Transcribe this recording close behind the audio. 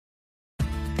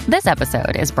This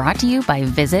episode is brought to you by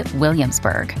Visit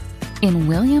Williamsburg. In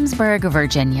Williamsburg,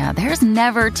 Virginia, there's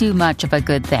never too much of a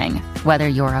good thing. Whether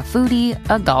you're a foodie,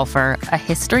 a golfer, a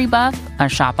history buff, a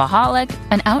shopaholic,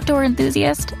 an outdoor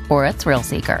enthusiast, or a thrill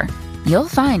seeker, you'll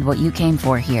find what you came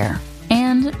for here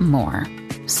and more.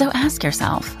 So ask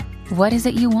yourself, what is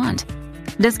it you want?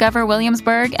 Discover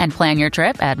Williamsburg and plan your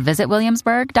trip at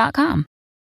visitwilliamsburg.com.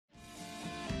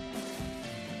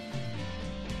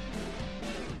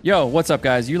 Yo, what's up,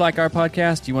 guys? You like our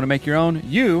podcast? You want to make your own?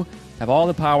 You have all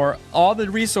the power, all the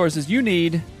resources you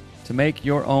need to make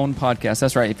your own podcast.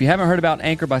 That's right. If you haven't heard about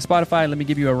Anchor by Spotify, let me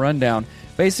give you a rundown.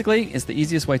 Basically, it's the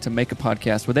easiest way to make a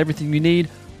podcast with everything you need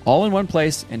all in one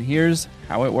place, and here's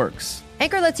how it works.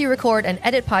 Anchor lets you record and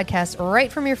edit podcasts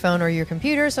right from your phone or your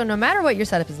computer, so no matter what your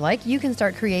setup is like, you can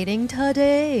start creating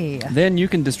today. Then you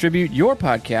can distribute your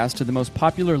podcast to the most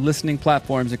popular listening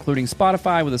platforms, including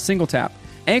Spotify, with a single tap.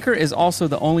 Anchor is also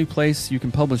the only place you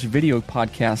can publish video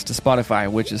podcasts to Spotify,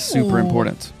 which is super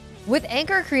important. With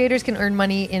Anchor, creators can earn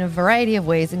money in a variety of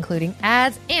ways, including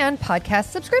ads and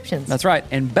podcast subscriptions. That's right.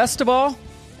 And best of all,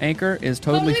 Anchor is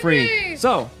totally free.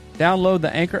 So download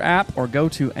the Anchor app or go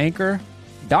to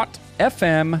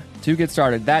anchor.fm to get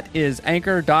started. That is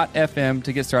anchor.fm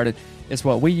to get started. It's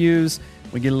what we use.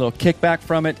 We get a little kickback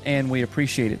from it, and we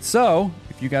appreciate it. So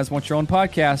if you guys want your own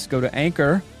podcast, go to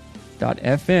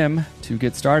anchor.fm to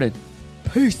get started.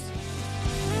 Peace.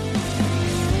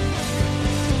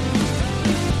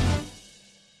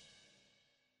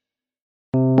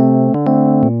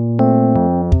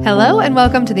 Hello and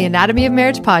welcome to the Anatomy of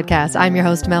Marriage podcast. I'm your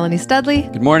host, Melanie Studley.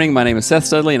 Good morning. My name is Seth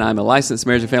Studley, and I'm a licensed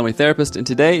marriage and family therapist. And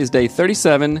today is day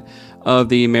 37 of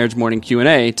the Marriage Morning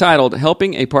Q&A, titled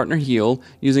Helping a Partner Heal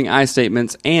Using I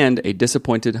Statements and a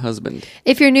Disappointed Husband.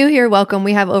 If you're new here, welcome.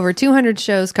 We have over 200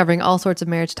 shows covering all sorts of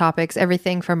marriage topics,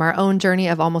 everything from our own journey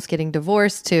of almost getting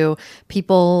divorced to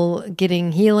people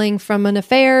getting healing from an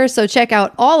affair. So check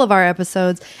out all of our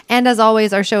episodes. And as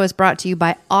always, our show is brought to you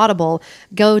by Audible.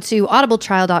 Go to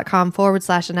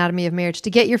audibletrial.com/anatomy of marriage to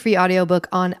get your free audiobook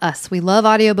on us. We love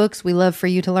audiobooks. We love for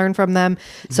you to learn from them.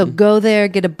 So go there,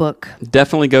 get a book.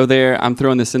 Definitely go there. I'm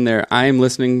throwing this in there. I am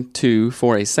listening to,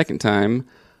 for a second time,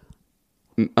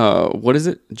 what is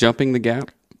it? Jumping the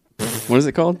Gap? What is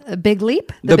it called? A Big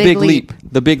Leap? The Big Leap.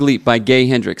 The Big Leap by Gay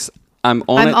Hendricks. I'm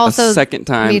on it a second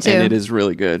time, and it is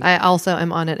really good. I also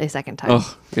am on it a second time.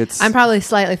 Oh, I'm probably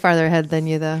slightly farther ahead than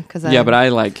you, though. But I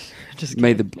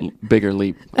made the bigger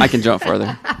leap. I can jump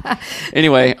further.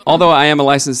 Anyway, although I am a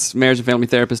licensed marriage and family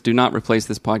therapist, do not replace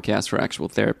this podcast for actual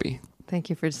therapy. Thank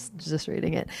you for just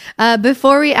reading it.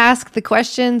 Before we ask the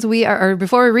questions,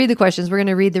 before we read the questions, we're going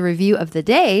to read the review of the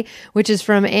day, which is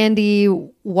from Andy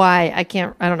Y. I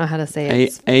don't know how to say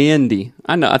it. Andy.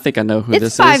 I think I know who this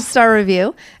is. It's 5-star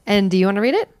review. And do you want to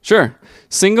read it? Sure.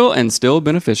 Single and still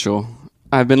beneficial.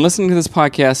 I've been listening to this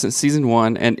podcast since season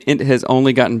 1, and it has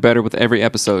only gotten better with every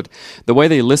episode. The way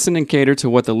they listen and cater to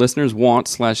what the listeners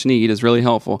want/need is really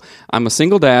helpful. I'm a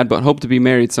single dad, but hope to be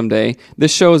married someday.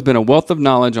 This show has been a wealth of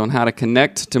knowledge on how to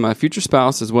connect to my future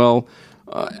spouse as well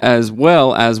as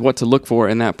what to look for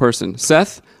in that person.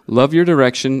 Seth, love your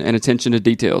direction and attention to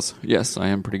details. Yes, I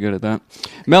am pretty good at that.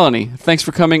 Melanie, thanks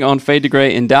for coming on Fade to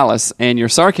Gray in Dallas, and your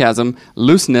sarcasm,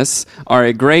 looseness are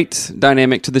a great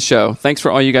dynamic to the show. Thanks for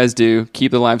all you guys do.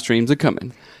 Keep the live streams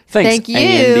coming. Thank you.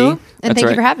 Andy. And thank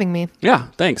you for having me. Yeah,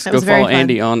 thanks. Go follow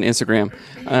Andy on Instagram.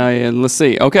 And let's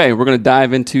see. Okay, we're going to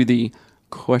dive into the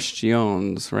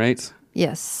questions, right?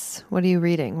 Yes. What are you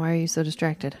reading? Why are you so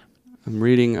distracted? I'm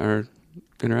reading our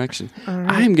interaction. Right.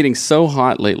 I am getting so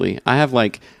hot lately.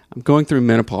 I'm going through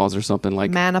menopause or something like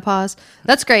menopause.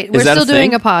 That's great. We're still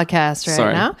doing a podcast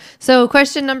right now. So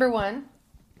question number 1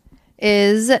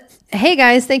 is, hey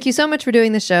guys, thank you so much for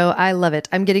doing the show. I love it.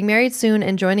 I'm getting married soon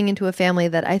and joining into a family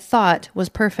that I thought was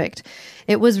perfect.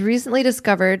 It was recently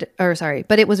uncovered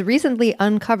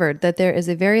that there is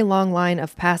a very long line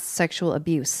of past sexual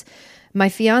abuse. My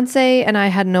fiance and I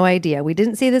had no idea. We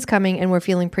didn't see this coming and we're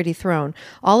feeling pretty thrown.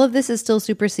 All of this is still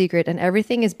super secret and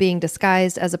everything is being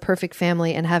disguised as a perfect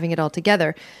family and having it all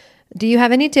together. Do you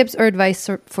have any tips or advice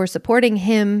for supporting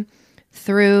him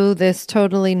through this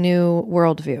totally new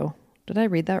worldview? Did I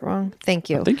read that wrong? Thank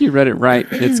you. I think you read it right.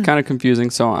 It's kind of confusing,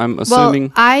 so I'm assuming...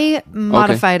 Well, I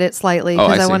modified it slightly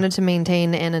because I wanted to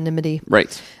maintain anonymity.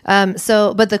 Right.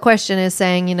 But the question is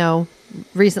saying,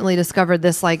 recently discovered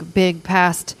this big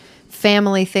past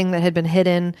family thing that had been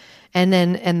hidden,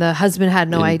 and the husband had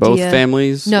no idea. Both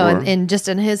families? No, and just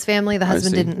in his family, the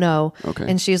husband didn't know. Okay.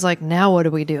 And she's like, now what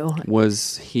do we do?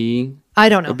 Was he I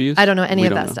don't know. abused? I don't know any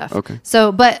of that stuff. Okay.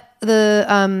 So, but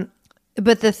the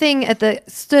thing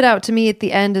stood out to me at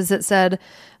the end is it said,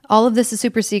 all of this is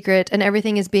super secret and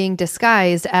everything is being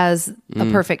disguised as a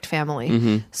perfect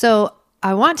family. So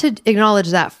I want to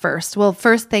acknowledge that first. Well,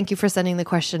 first, thank you for sending the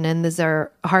question in. These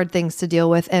are hard things to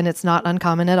deal with, and it's not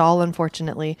uncommon at all,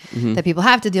 unfortunately, that people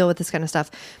have to deal with this kind of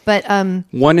stuff. But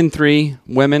 1 in 3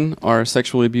 women are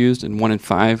sexually abused, and 1 in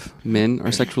 5 men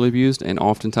are sexually abused, and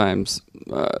oftentimes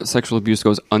sexual abuse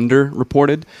goes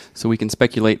underreported, so we can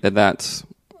speculate that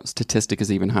statistic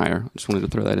is even higher. I just wanted to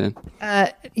throw that in.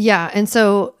 yeah, and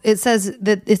so it says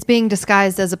that it's being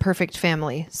disguised as a perfect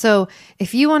family. So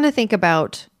if you want to think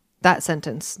about that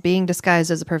sentence, being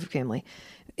disguised as a perfect family.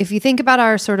 If you think about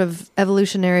our sort of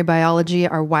evolutionary biology,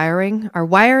 our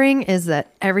wiring is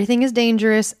that everything is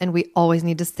dangerous and we always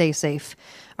need to stay safe.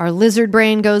 Our lizard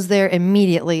brain goes there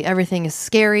immediately. Everything is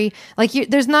scary. Like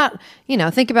there's not,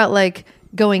 think about like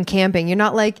going camping. You're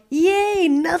not like, yay,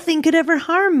 nothing could ever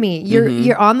harm me.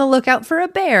 You're on the lookout for a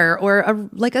bear or a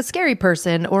scary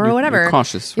person or whatever. You're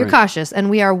cautious. You're cautious,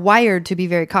 and we are wired to be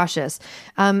very cautious.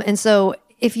 And so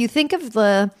if you think of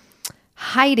the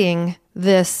hiding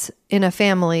this in a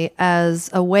family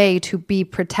as a way to be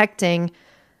protecting,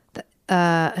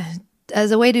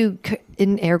 as a way to,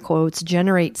 in air quotes,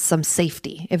 generate some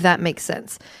safety, if that makes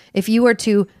sense. If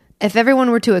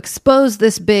everyone were to expose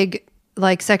this big,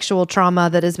 like, sexual trauma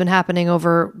that has been happening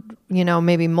over,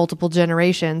 maybe multiple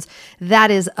generations, that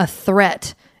is a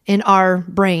threat. In our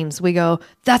brains, we go,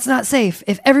 that's not safe.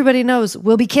 If everybody knows,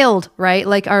 we'll be killed, right?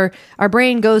 Like our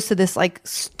brain goes to this like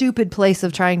stupid place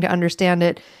of trying to understand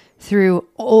it through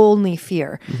only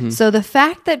fear. So the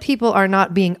fact that people are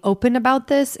not being open about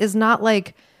this is not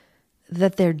like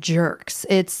that they're jerks.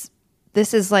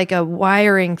 This is like a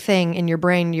wiring thing in your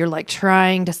brain. You're like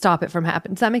trying to stop it from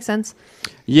happening. Does that make sense?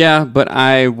 Yeah, but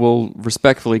I will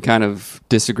respectfully kind of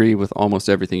disagree with almost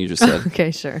everything you just said.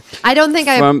 Okay, sure. I don't think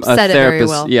I said it very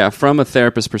well. Yeah, from a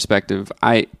therapist perspective,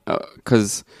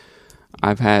 because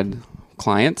I've had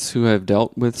clients who have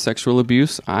dealt with sexual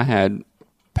abuse. I had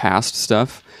past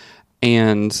stuff.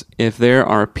 And if there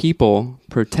are people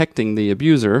protecting the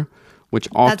abuser, which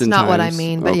oftentimes... That's not what I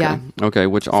mean, but yeah. Okay,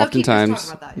 which so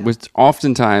oftentimes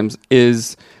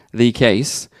is the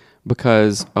case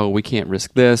because, we can't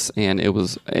risk this, and it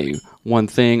was a one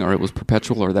thing, or it was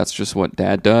perpetual, or that's just what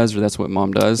dad does, or that's what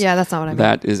mom does. Yeah, that's not what I mean.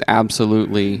 That is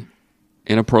absolutely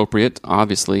inappropriate,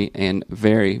 obviously, and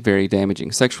very, very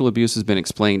damaging. Sexual abuse has been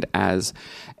explained as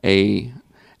a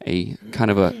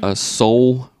kind of a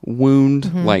soul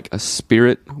wound, like a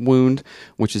spirit wound,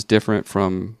 which is different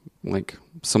from like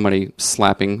somebody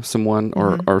slapping someone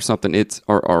or something. It's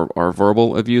or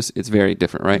verbal abuse. It's very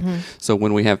different, right? So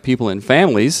when we have people in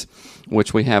families,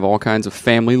 which we have all kinds of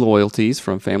family loyalties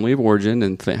from family of origin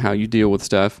and how you deal with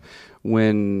stuff,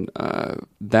 when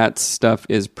that stuff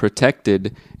is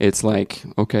protected, it's like,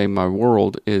 okay, my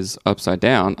world is upside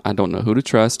down. I don't know who to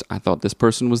trust. I thought this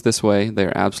person was this way.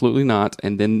 They're absolutely not.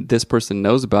 And then this person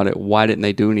knows about it. Why didn't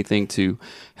they do anything to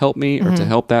help me or to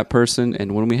help that person?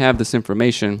 And when we have this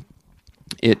information,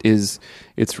 it's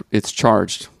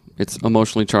charged. It's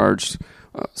emotionally charged,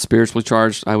 spiritually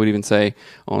charged, I would even say,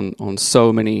 on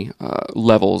so many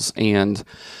levels. And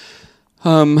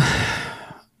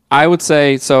I would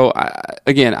say, so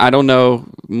again, I don't know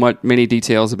many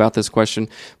details about this question,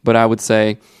 but I would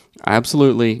say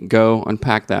absolutely go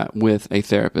unpack that with a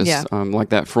therapist. Yeah. Like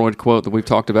that Freud quote that we've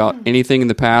talked about, anything in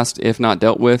the past, if not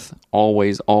dealt with,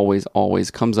 always, always, always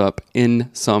comes up in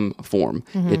some form.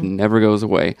 It never goes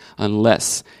away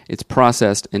unless it's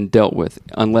processed and dealt with,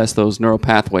 unless those neural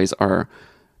pathways are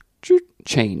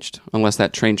changed, unless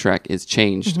that train track is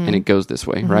changed and it goes this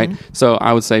way, right? So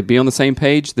I would say be on the same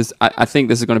page. I think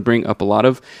this is going to bring up a lot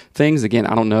of things. Again,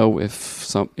 I don't know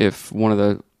if one of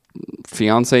the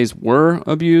fiancés were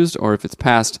abused or if it's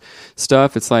past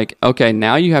stuff. It's like, okay,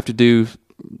 now you have to do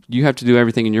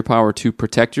everything in your power to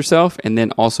protect yourself and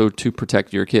then also to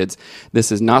protect your kids.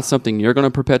 This is not something you're going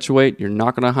to perpetuate. You're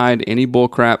not going to hide any bull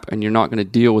crap, and you're not going to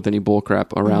deal with any bull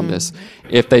crap around this.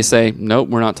 If they say, nope,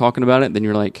 we're not talking about it, then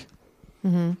you're like,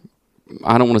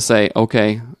 I don't want to say,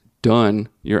 okay, done,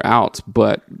 you're out,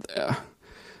 but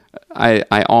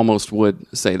I almost would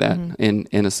say that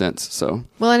in a sense. So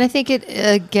well, and I think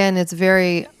it's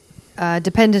very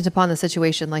dependent upon the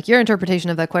situation. Like your interpretation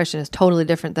of that question is totally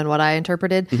different than what I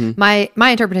interpreted. My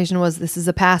interpretation was this is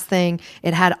a past thing.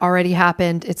 It had already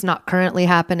happened. It's not currently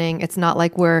happening. It's not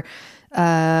like we're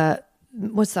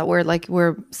what's that word? Like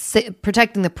we're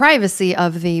protecting the privacy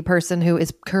of the person who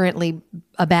is currently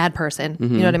a bad person. You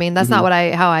know what I mean? That's not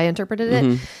how I interpreted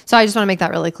it. So I just want to make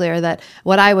that really clear that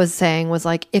what I was saying was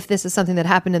like, if this is something that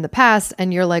happened in the past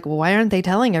and you're like, well, why aren't they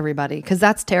telling everybody? Because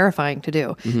that's terrifying to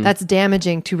do. That's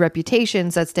damaging to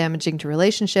reputations. That's damaging to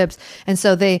relationships. And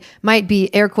so they might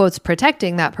be air quotes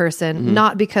protecting that person,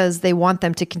 not because they want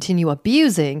them to continue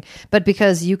abusing, but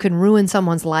because you can ruin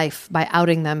someone's life by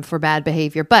outing them for bad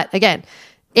behavior. But again,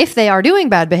 if they are doing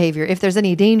bad behavior, if there's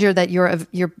any danger that you're,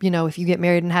 if you get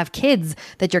married and have kids,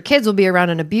 that your kids will be around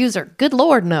an abuser, good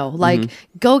Lord, no. Like,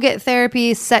 go get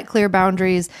therapy, set clear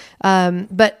boundaries.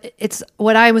 But it's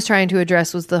what I was trying to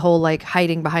address was the whole like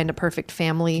hiding behind a perfect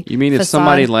family. You mean if facade.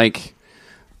 somebody like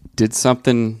did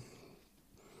something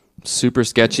super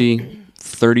sketchy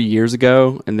 30 years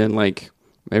ago and then like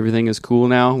everything is cool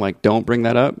now, like don't bring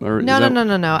that up? Or No. I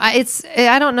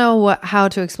don't know how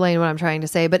to explain what I'm trying to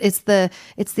say, but it's the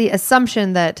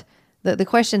assumption that the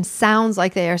question sounds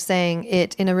like they are saying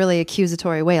it in a really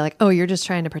accusatory way, like, oh, you're just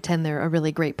trying to pretend they're a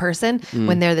really great person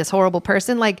when they're this horrible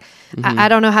person. Like, I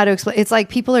don't know how to explain. It's like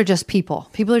people are just people.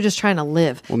 People are just trying to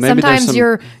live. Well, maybe sometimes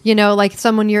you're, like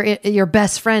someone your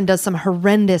best friend does some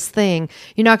horrendous thing.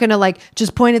 You're not going to like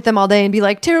just point at them all day and be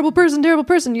like, terrible person.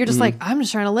 You're just like, I'm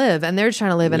just trying to live, and they're just trying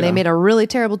to live, and they made a really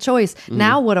terrible choice.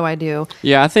 Now what do I do?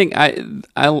 Yeah, I think I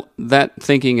that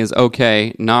thinking is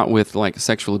okay, not with like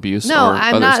sexual abuse. No, or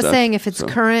I'm other not stuff. saying if it's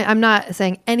current. I'm not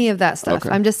saying any of that stuff.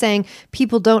 Okay. I'm just saying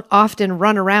people don't often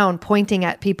run around pointing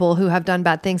at people who have done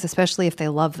bad things, especially if they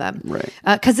love them. Right.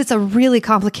 Because it's a really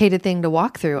complicated thing to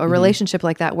walk through, a relationship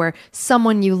like that where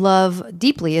someone you love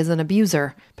deeply is an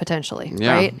abuser, potentially,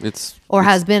 Yeah, right? it's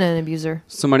has been an abuser.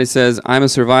 Somebody says, I'm a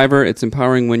survivor. It's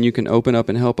empowering when you can open up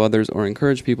and help others or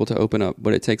encourage people to open up,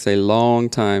 but it takes a long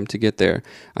time to get there.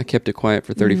 I kept it quiet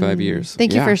for 35 years.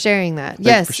 Thank you for sharing that.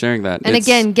 Thanks for sharing that. And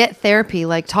again, get therapy,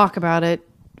 like talk about it.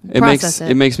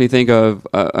 It makes me think of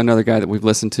another guy that we've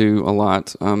listened to a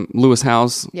lot, Lewis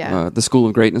Howes, the School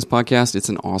of Greatness podcast. It's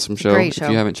an awesome show. Great show.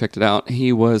 If you haven't checked it out,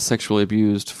 he was sexually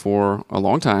abused for a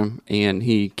long time, and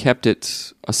he kept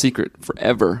it a secret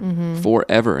forever.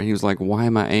 And he was like, why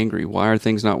am I angry? Why are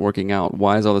things not working out?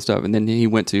 Why is all this stuff? And then he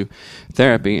went to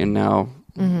therapy, and now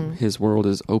his world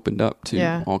is opened up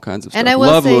to all kinds of stuff. And I will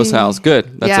love say, Lewis Howes. Good.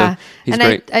 He's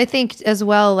great. I think as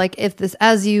well, like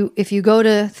if you go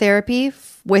to therapy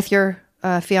with your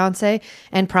fiance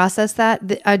and process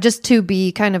that, just to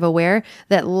be kind of aware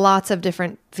that lots of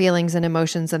different feelings and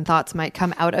emotions and thoughts might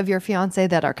come out of your fiance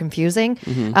that are confusing.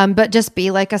 But just be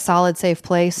like a solid, safe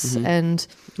place.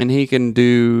 And he can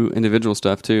do individual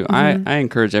stuff too. I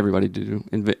encourage everybody to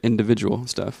do individual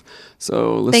stuff.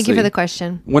 So let's Thank you see. for the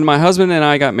question. When my husband and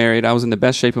I got married, I was in the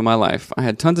best shape of my life. I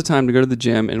had tons of time to go to the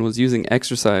gym and was using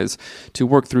exercise to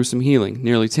work through some healing.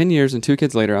 Nearly 10 years and 2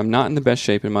 kids later, I'm not in the best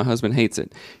shape and my husband hates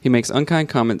it. He makes unkind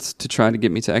comments to try to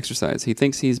get me to exercise. He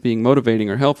thinks he's being motivating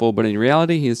or helpful, but in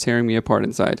reality, he is tearing me apart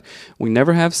inside. We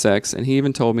never have sex, and he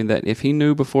even told me that if he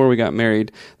knew before we got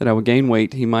married that I would gain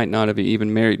weight, he might not have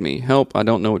even married me. Help, I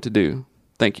don't know what to do.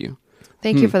 Thank you.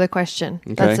 Thank you for the question.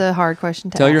 Okay. That's a hard question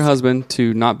to Tell ask. your husband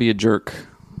to not be a jerk.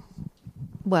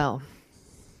 Well,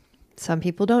 some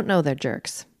people don't know they're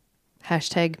jerks.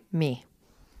 # me.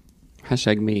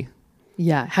 #me.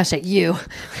 Yeah. # you.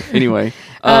 Anyway,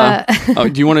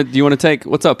 do you want to take?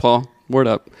 What's up, Paul? Word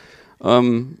up.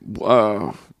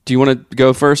 Do you want to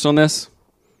go first on this?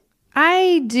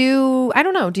 I do. I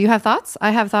don't know. Do you have thoughts?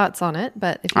 I have thoughts on it,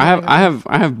 but if you I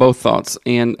have both thoughts,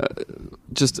 and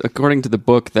just according to the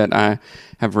book that I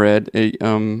have read, it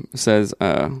says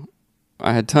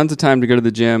I had tons of time to go to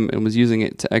the gym and was using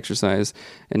it to exercise,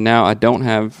 and now I don't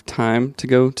have time to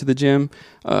go to the gym.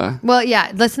 Well,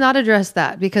 yeah, let's not address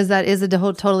that because that is a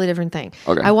totally different thing.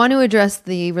 Okay. I want to address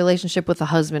the relationship with the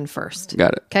husband first.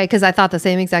 Got it. Okay, because I thought the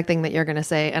same exact thing that you're going to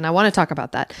say, and I want to talk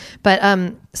about that. But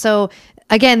so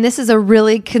again, this is a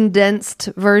really condensed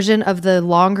version of the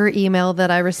longer email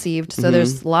that I received. So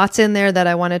there's lots in there that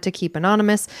I wanted to keep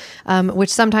anonymous, which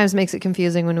sometimes makes it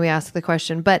confusing when we ask the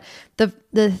question. But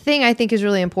the thing I think is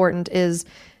really important is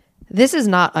this is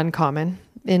not uncommon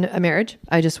in a marriage.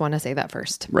 I just want to say that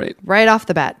first. Right off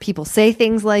the bat. People say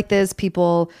things like this.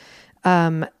 People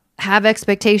have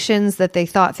expectations that they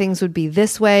thought things would be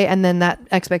this way, and then that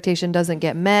expectation doesn't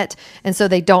get met. And so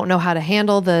they don't know how to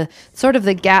handle the sort of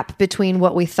the gap between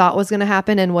what we thought was going to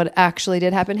happen and what actually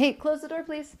did happen. Hey, close the door,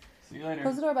 please. See you later.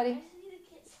 Close the door, buddy.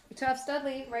 To have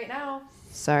Studley right now.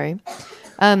 Sorry.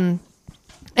 And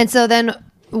so then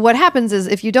what happens is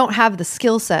if you don't have the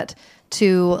skill set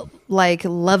to like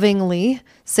lovingly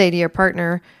say to your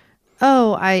partner,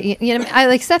 oh, I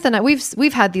like Seth and I,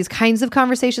 we've had these kinds of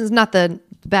conversations, not the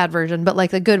bad version, but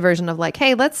like the good version of like,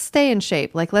 hey, let's stay in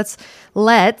shape. Like let's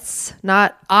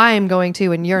not I'm going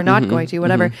to and you're not going to,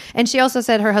 whatever. And she also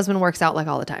said her husband works out like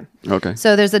all the time. Okay.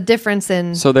 So there's a difference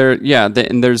in. So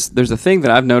and there's a thing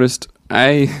that I've noticed.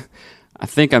 I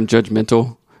think I'm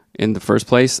judgmental in the first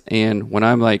place, and when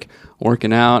I'm like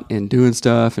working out and doing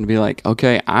stuff and be like,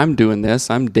 okay, I'm doing this,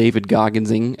 I'm David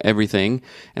Gogginsing everything,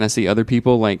 and I see other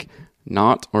people like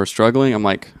not or struggling, I'm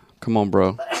like, come on,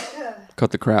 bro,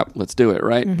 cut the crap, let's do it,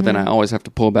 right? But then I always have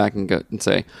to pull back and go and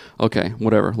say, okay,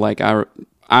 whatever. Like I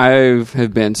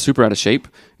have been super out of shape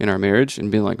in our marriage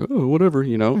and being like, oh, whatever,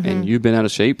 and you've been out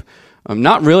of shape.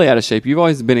 Not really out of shape. You've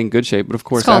always been in good shape, but of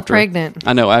course, it's called after pregnant.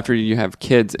 I know after you have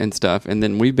kids and stuff, and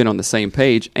then we've been on the same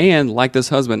page. And like this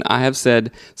husband, I have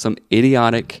said some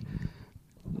idiotic,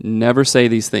 never say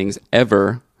these things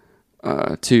ever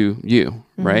to you,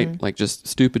 right? Like just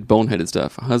stupid, boneheaded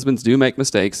stuff. Husbands do make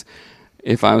mistakes.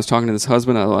 If I was talking to this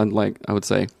husband, I would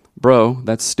say, bro,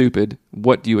 that's stupid.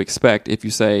 What do you expect if you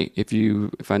say, if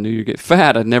I knew you'd get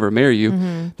fat, I'd never marry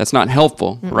you? That's not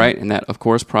helpful, right? And that, of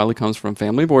course, probably comes from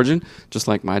family of origin, just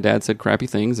like my dad said crappy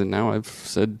things, and now I've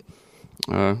said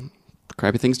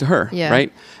crappy things to her,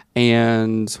 right?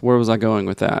 And where was I going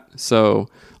with that? So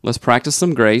let's practice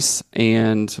some grace.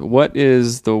 And what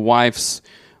is the wife's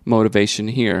motivation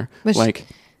here?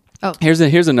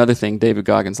 Here's another thing. David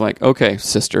Goggins, like, okay,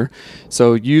 sister.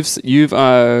 So you've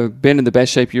been in the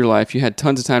best shape of your life. You had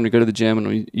tons of time to go to the gym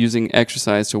and using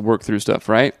exercise to work through stuff,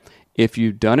 right? If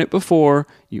you've done it before,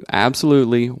 you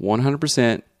absolutely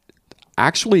 100%,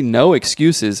 actually no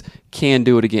excuses, can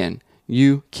do it again.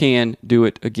 You can do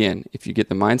it again if you get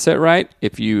the mindset right.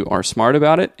 If you are smart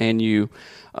about it and you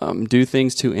do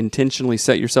things to intentionally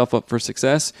set yourself up for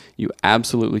success, you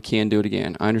absolutely can do it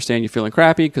again. I understand you're feeling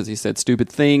crappy because he said stupid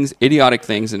things, idiotic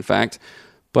things, in fact,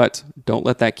 but don't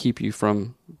let that keep you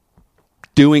from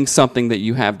doing something that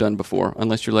you have done before,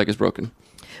 unless your leg is broken.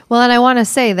 Well, and I want to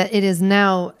say that it is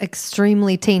now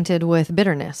extremely tainted with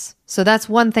bitterness. So that's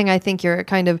one thing I think you're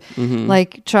kind of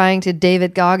like trying to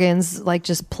David Goggins, like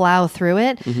just plow through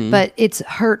it, but it's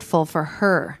hurtful for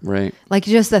her. Right. Like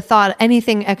just the thought,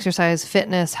 anything exercise,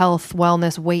 fitness, health,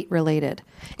 wellness, weight related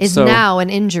is now an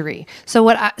injury. So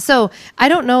I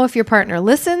don't know if your partner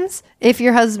listens. If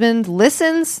your husband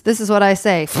listens, this is what I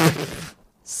say.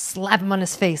 Slap him on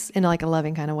his face in like a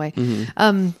loving kind of way.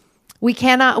 We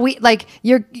cannot,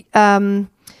 you're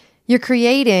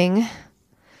creating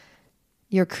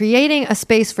a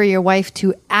space for your wife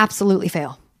to absolutely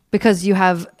fail because you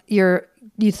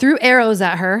threw arrows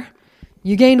at her.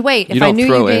 You gained weight. You don't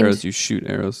throw arrows, you shoot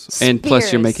arrows. Spears. And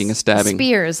plus you're making a stabbing.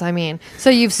 Spears, I mean. So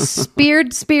you've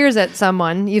speared spears at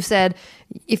someone. You've said,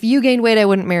 if you gained weight, I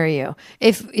wouldn't marry you.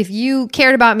 If you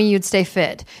cared about me, you'd stay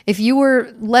fit. If you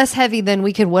were less heavy, then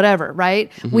we could whatever,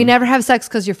 right? We never have sex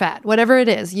because you're fat. Whatever it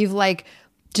is, you've like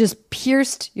just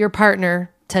pierced your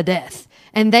partner to death.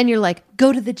 And then you're like,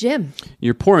 go to the gym.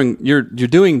 You're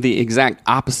doing the exact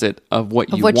opposite of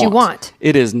what you want.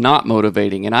 It is not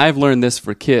motivating. And I've learned this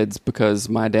for kids because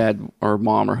my dad or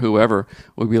mom or whoever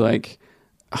would be like,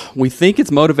 we think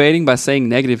it's motivating by saying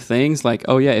negative things like,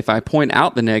 oh yeah, if I point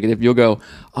out the negative, you'll go,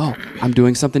 oh, I'm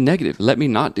doing something negative. Let me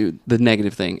not do the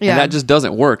negative thing. Yeah. And that just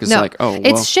doesn't work. It's like, oh, well.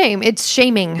 It's shame. It's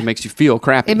shaming. It makes you feel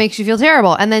crappy. It makes you feel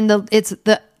terrible. And then it's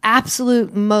the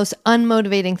absolute most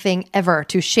unmotivating thing ever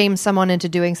to shame someone into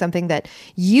doing something that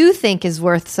you think is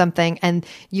worth something, and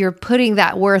you're putting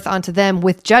that worth onto them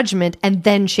with judgment and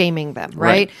then shaming them,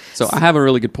 right? So I have a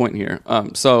really good point here.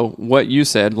 So what you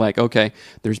said, like, okay,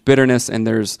 there's bitterness and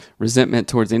there's resentment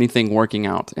towards anything working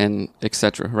out and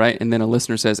etc., right? And then a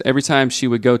listener says every time she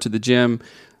would go to the gym,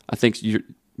 I think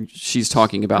she's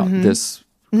talking about this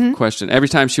question. Every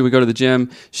time she would go to the gym,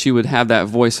 she would have that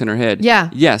voice in her head. Yeah.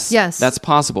 Yes. That's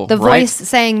possible. The voice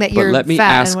saying that you're fat. But let me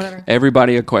ask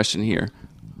everybody a question here.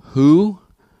 Who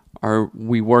are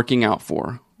we working out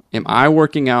for? Am I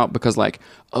working out because like,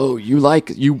 oh,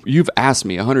 you've asked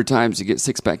me 100 times to get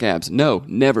 6-pack abs? No,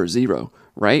 never, zero,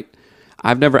 right?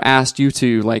 I've never asked you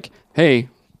to like, hey,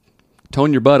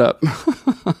 tone your butt up.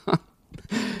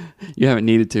 You haven't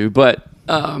needed to, but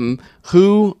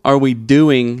who are we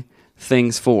doing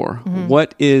things for?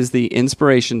 What is the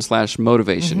inspiration /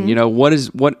 motivation?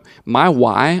 What my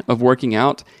why of working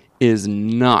out is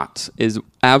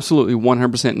absolutely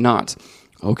 100% not.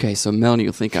 Okay, so Melanie,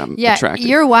 you'll think I'm attractive.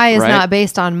 Your why is not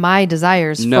based on my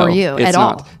desires for you at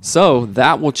all. Not. So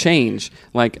that will change.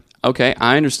 Like, okay,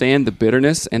 I understand the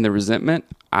bitterness and the resentment.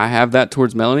 I have that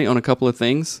towards Melanie on a couple of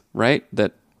things, right?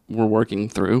 That we're working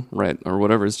through, right? Or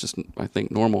whatever. It's just, I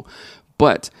think, normal.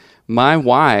 But my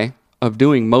why of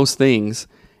doing most things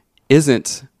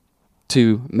isn't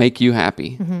to make you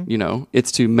happy. You know,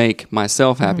 it's to make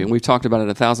myself happy. And we've talked about it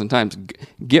 1,000 times.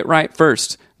 Get right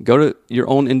first. Go to your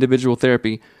own individual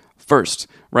therapy first,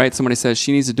 right? Somebody says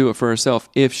she needs to do it for herself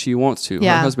if she wants to.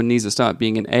 Yeah. Her husband needs to stop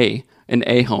being an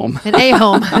a-home. An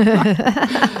a-home.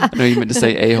 I know you meant to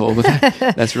say a-hole, but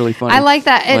that's really funny. I like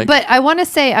that. But I want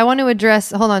to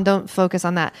address, hold on, don't focus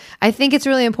on that. I think it's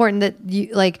really important that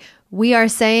you, like, we are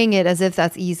saying it as if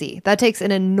that's easy. That takes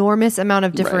an enormous amount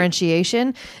of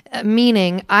differentiation,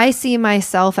 meaning I see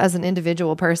myself as an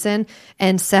individual person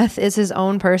and Seth is his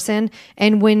own person.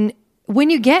 And when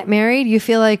you get married, you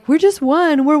feel like we're just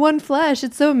one. We're one flesh.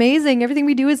 It's so amazing. Everything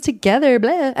we do is together.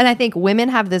 Blah. And I think women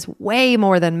have this way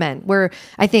more than men. We're,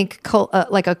 I think,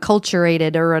 like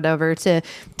acculturated or whatever to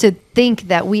think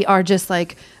that we are just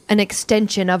like an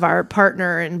extension of our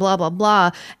partner and blah, blah,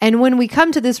 blah. And when we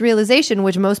come to this realization,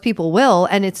 which most people will,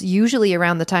 and it's usually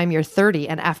around the time you're 30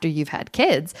 and after you've had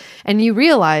kids, and you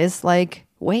realize like,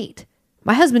 wait,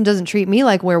 my husband doesn't treat me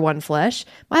like we're one flesh.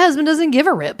 My husband doesn't give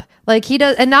a rip. Like he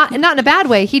does, and not in a bad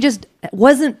way. He just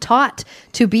wasn't taught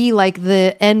to be like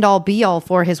the end all be all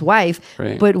for his wife.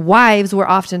 Right. But wives were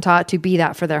often taught to be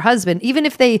that for their husband. Even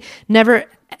if they never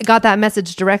got that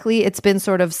message directly, it's been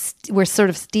we're sort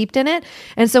of steeped in it.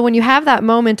 And so when you have that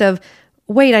moment of,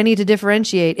 wait, I need to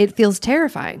differentiate, it feels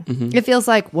terrifying. It feels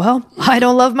like, well, I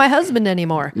don't love my husband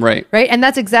anymore. Right. Right. And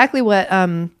that's exactly what,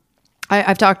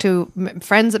 I've talked to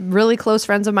friends, really close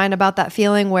friends of mine about that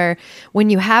feeling where when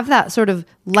you have that sort of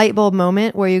light bulb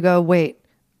moment where you go, wait,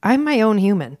 I'm my own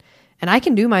human and I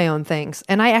can do my own things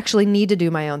and I actually need to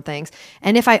do my own things.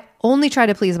 And if I only try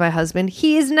to please my husband,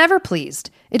 he is never pleased.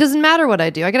 It doesn't matter what I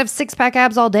do. I could have 6-pack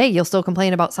abs all day. You'll still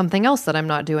complain about something else that I'm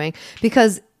not doing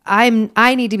because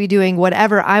I need to be doing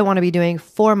whatever I want to be doing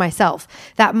for myself.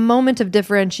 That moment of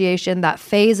differentiation, that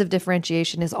phase of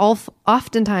differentiation is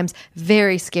oftentimes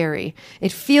very scary.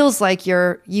 It feels like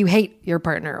you hate your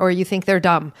partner or you think they're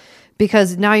dumb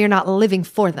because now you're not living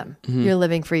for them. You're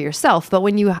living for yourself. But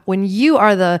when you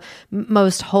are the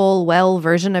most whole, well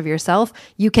version of yourself,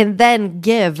 you can then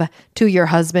give to your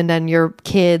husband and your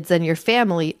kids and your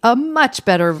family a much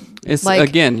better. It's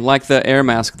again like the air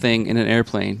mask thing in an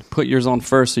airplane. Put yours on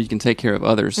first so you can take care of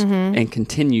others and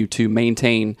continue to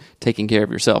maintain taking care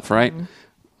of yourself, right?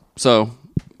 So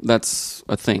that's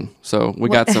a thing. So we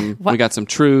got some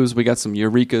truths, we got some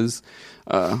eurekas.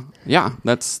 Yeah,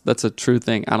 that's a true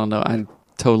thing. I don't know. I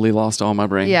totally lost all my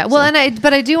brain. Yeah. Well,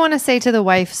 but I do want to say to the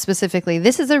wife specifically,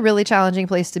 this is a really challenging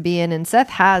place to be in. And Seth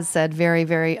has said very,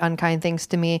 very unkind things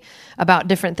to me about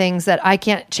different things that I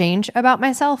can't change about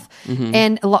myself.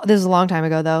 And this is a long time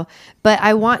ago though, but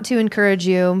I want to encourage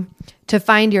you to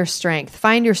find your strength,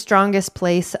 find your strongest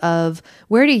place of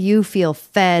where do you feel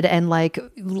fed and like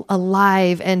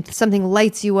alive and something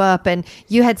lights you up. And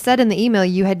you had said in the email,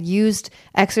 you had used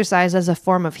exercise as a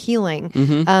form of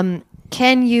healing.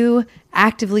 Can you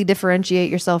actively differentiate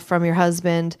yourself from your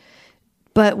husband,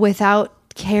 but without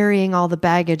carrying all the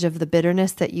baggage of the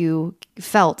bitterness that you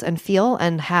felt and feel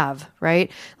and have, right?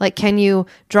 Like, can you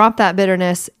drop that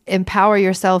bitterness, empower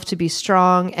yourself to be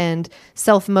strong and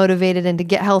self-motivated and to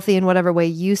get healthy in whatever way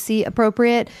you see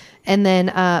appropriate? And then,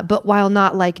 but while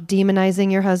not like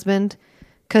demonizing your husband,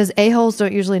 because a-holes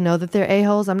don't usually know that they're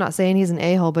a-holes. I'm not saying he's an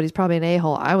a-hole, but he's probably an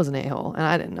a-hole. I was an a-hole and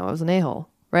I didn't know I was an a-hole,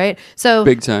 right? So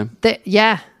big time.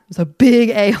 Yeah. It's a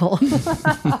big a-hole.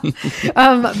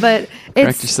 But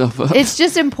Crack yourself up. It's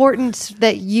just important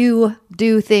that you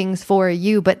do things for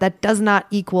you, but that does not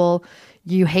equal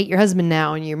you hate your husband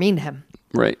now and you're mean to him.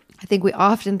 Right. I think we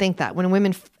often think that when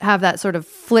women have that sort of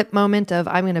flip moment of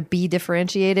I'm going to be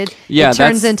differentiated, it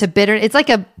turns into bitter. It's like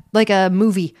a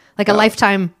movie, like a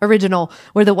Lifetime original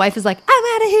where the wife is like,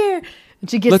 I'm out of here. And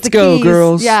she gets let's the go, keys.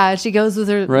 girls. Yeah, she goes with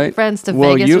her friends to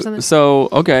Vegas or something. So,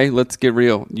 okay, let's get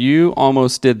real. You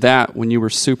almost did that when you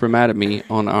were super mad at me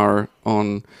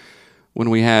when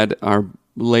we had our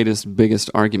latest biggest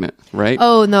argument, right?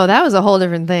 Oh, no, that was a whole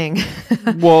different thing.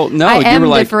 Well, no, I am were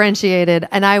like, differentiated,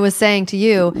 and I was saying to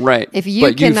you, right? If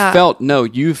you cannot,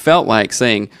 you felt like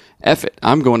saying, F it,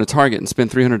 I'm going to Target and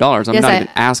spend $300. I'm not even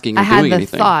asking or doing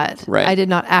anything. I had the thought. Right. I did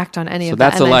not act on any of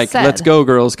that. So that's let's go,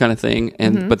 girls kind of thing.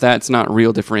 And but that's not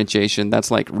real differentiation.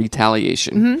 That's like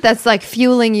retaliation. That's like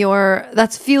fueling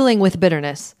with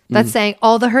bitterness. That's saying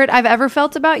all the hurt I've ever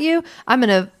felt about you,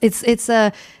 it's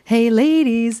a, hey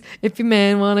ladies, if your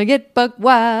man want to get buck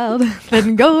wild,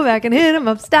 then go back and hit him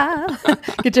up style.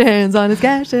 Get your hands on his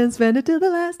cash and spend it till the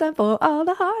last time for all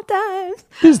the hard times.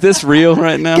 Is this real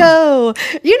right now? Go.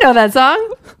 You know that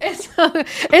song.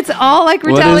 It's all like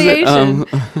retaliation.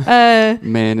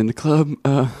 Man in the club.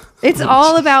 It's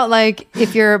all about like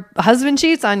if your husband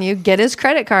cheats on you, get his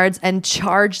credit cards and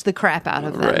charge the crap out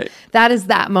of them. Right. That is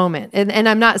that moment. And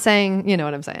I'm not saying, you know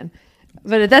what I'm saying,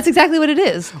 but that's exactly what it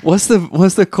is. What's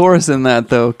the chorus in that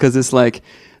though? Because it's like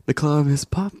the club is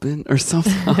popping or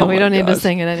something. Oh We don't need to gosh.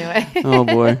 sing it anyway. Oh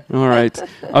boy. All right.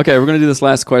 Okay, we're gonna do this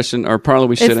last question, or probably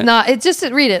we shouldn't. It's not. It's just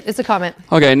read it. It's a comment.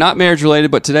 Okay, not marriage related,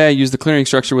 but today I used the clearing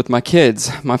structure with my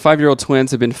kids. My 5-year-old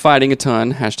twins have been fighting a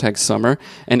ton, #summer,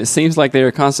 and it seems like they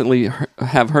are constantly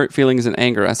have hurt feelings and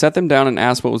anger. I sat them down and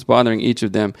asked what was bothering each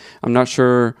of them. I'm not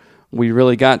sure we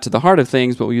really got to the heart of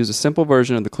things, but we used a simple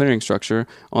version of the clearing structure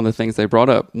on the things they brought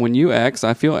up. When you X,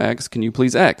 I feel X, can you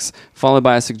please X? Followed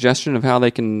by a suggestion of how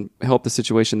they can help the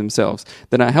situation themselves.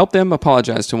 Then I helped them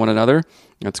apologize to one another.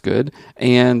 That's good.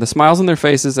 And the smiles on their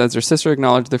faces as their sister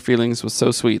acknowledged their feelings was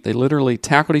so sweet. They literally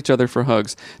tackled each other for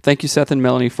hugs. Thank you, Seth and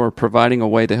Melanie, for providing a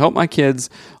way to help my kids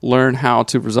learn how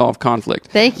to resolve conflict.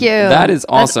 Thank you. That is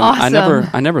awesome. That's awesome.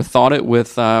 I never thought it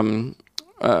with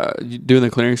doing the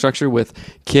clearing structure with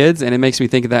kids, and it makes me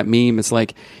think of that meme. It's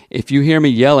like, if you hear me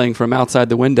yelling from outside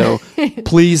the window,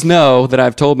 please know that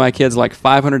I've told my kids like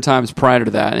 500 times prior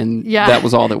to that, and that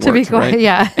was all that worked. To be quiet, right?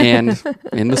 yeah. And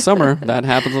in the summer, that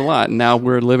happens a lot. Now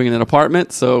we're living in an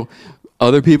apartment, so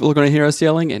other people are going to hear us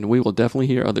yelling, and we will definitely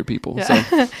hear other people. Yeah.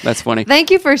 So that's funny. Thank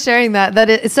you for sharing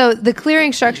that. So the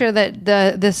clearing structure that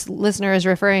this listener is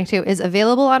referring to is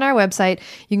available on our website.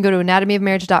 You can go to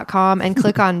anatomyofmarriage.com and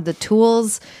click on the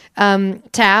tools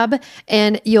tab,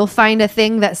 and you'll find a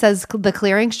thing that says the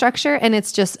clearing structure, and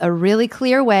it's just a really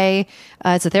clear way.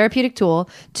 It's a therapeutic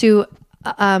tool to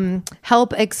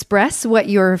help express what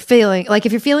you're feeling. Like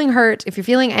if you're feeling hurt, if you're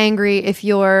feeling angry, if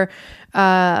you're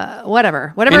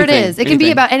whatever it is, it can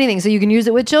be about anything. So you can use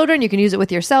it with children, you can use it with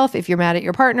yourself. If you're mad at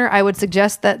your partner, I would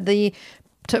suggest that the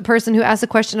person who asks a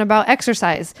question about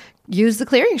exercise, use the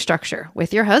clearing structure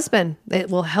with your husband. It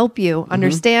will help you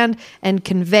understand and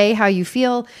convey how you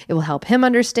feel. It will help him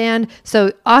understand.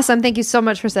 So awesome. Thank you so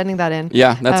much for sending that in.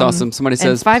 Yeah, that's awesome. Somebody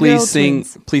says,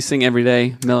 please sing every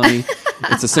day, Melanie.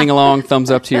 It's a sing along, thumbs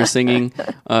up to your singing.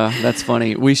 That's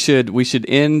funny. We should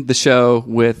end the show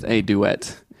with a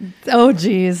duet. Oh,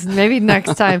 geez. Maybe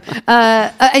next time.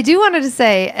 I do wanted to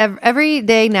say every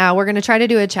day now we're going to try to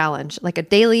do a challenge, like a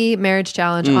daily marriage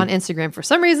challenge on Instagram. For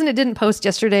some reason, it didn't post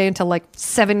yesterday until like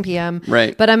 7 p.m.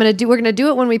 Right. But we're going to do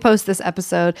it when we post this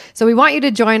episode. So we want you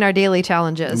to join our daily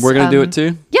challenges. We're going to do it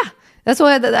too? Yeah. That's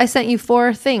why I sent you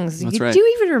 4 things. That's right. Do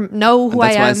you even know who I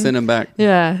am? That's why I sent them back.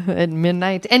 Yeah, at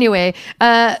midnight. Anyway,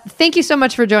 thank you so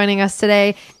much for joining us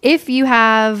today. If you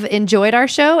have enjoyed our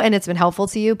show and it's been helpful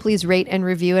to you, please rate and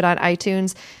review it on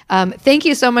iTunes. Thank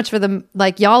you so much for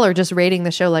y'all are just rating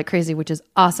the show like crazy, which is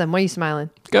awesome. Why are you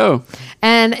smiling? Go.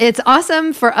 And it's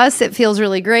awesome for us. It feels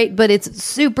really great, but it's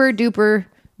super duper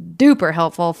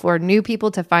helpful for new people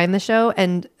to find the show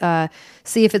and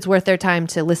see if it's worth their time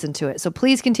to listen to it. So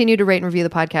please continue to rate and review the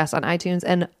podcast on iTunes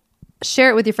and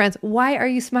share it with your friends. Why are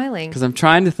you smiling? Because I'm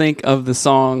trying to think of the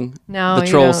song, the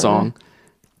Troll song.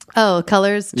 Oh,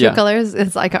 Colors, True Colors.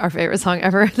 It's like our favorite song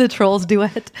ever. The Trolls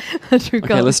duet. True Colors.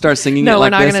 Okay, let's start singing it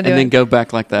like this and then go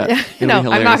back like that. Yeah.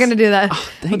 No, I'm not going to do that.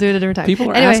 We'll do it a different time. People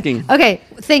are asking. Okay,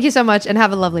 thank you so much and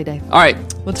have a lovely day. All right.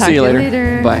 We'll talk See you to later. you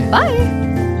later. Bye. Bye.